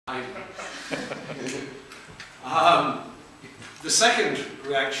The second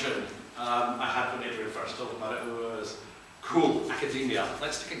reaction I had when Adrian first told about it was, cool, academia,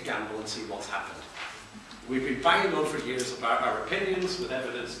 let's take a gamble and see what's happened. We've been banging on for years about our opinions with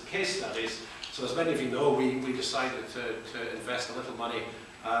evidence and case studies, so as many of you know, we decided to invest a little money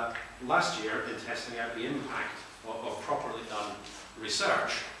last year in testing out the impact of properly done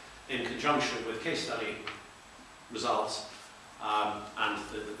research in conjunction with case study results and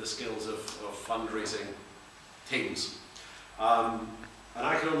the skills of fundraising teams. And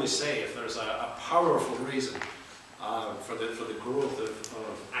I can only say, if there's a powerful reason for the growth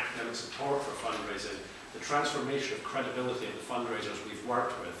of academic support for fundraising, the transformation of credibility of the fundraisers we've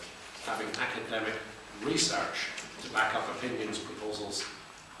worked with, having academic research to back up opinions, proposals,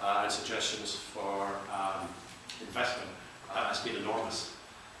 and suggestions for investment has been enormous.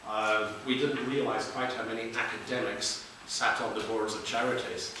 We didn't realise quite how many academics sat on the boards of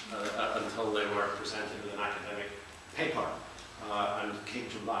charities until they were presented with an academic paper and came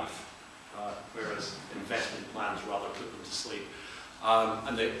to life, whereas investment plans rather put them to sleep.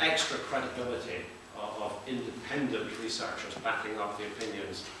 And the extra credibility of independent researchers backing up the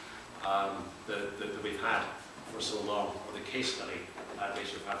opinions that we've had for so long, or the case study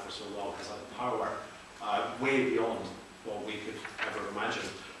base we've had for so long, has had a power way beyond what we could ever imagine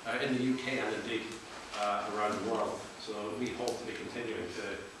in the UK and indeed around the world. So we hope to be continuing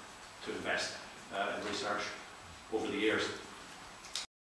to invest in research over the years.